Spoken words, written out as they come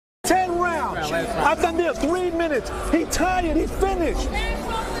now. Автандилу, 3 minutes. He tired. He finished.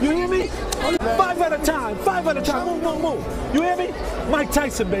 You hear me? 5 at a time. 5 at a time. Move, move, move. You hear me? Mike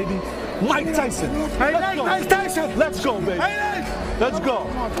Tyson, baby. Mike Tyson. Hey, let's go. Mike Tyson. Let's go, baby. Let's go.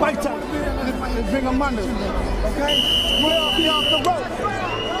 Mike Tyson. Let's bring him under. Okay? We'll be off the rope.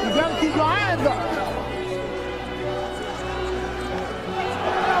 You gotta keep your hands up.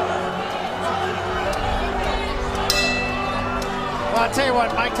 Well, I'll tell you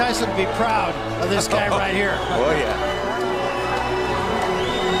what, Mike Tyson would be proud of this guy right here. Oh, yeah.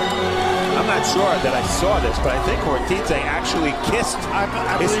 I'm not sure that I saw this, but I think Hurtzidze actually kissed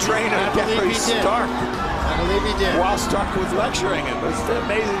his trainer, Gary Stark. I believe he did. While Stark was lecturing him. It's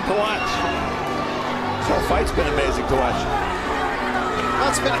amazing to watch. This whole fight's been amazing to watch. Well,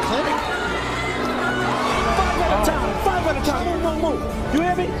 it's been a clinic. 5 at a time. 5 at a time. Move, move, move. You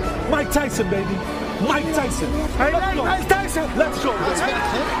hear me? Mike Tyson, baby. Mike Tyson. Hey, let's go. Mike Tyson. Let's go, baby. It's been a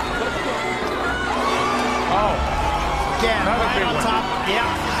clinic. Oh. Again, right on top.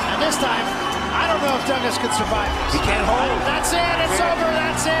 Yeah. And this time, I don't know if Douglas could survive this. He can't hold. That's it. It's over.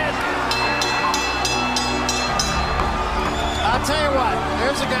 That's it. I'll tell you what.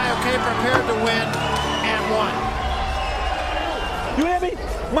 There's a guy who came prepared to win and won. You hear me?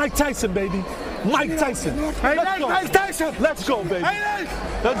 Mike Tyson, baby. Mike Tyson. Hey, let's go. Mike Tyson. Let's go, baby.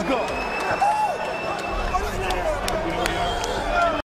 Let's go.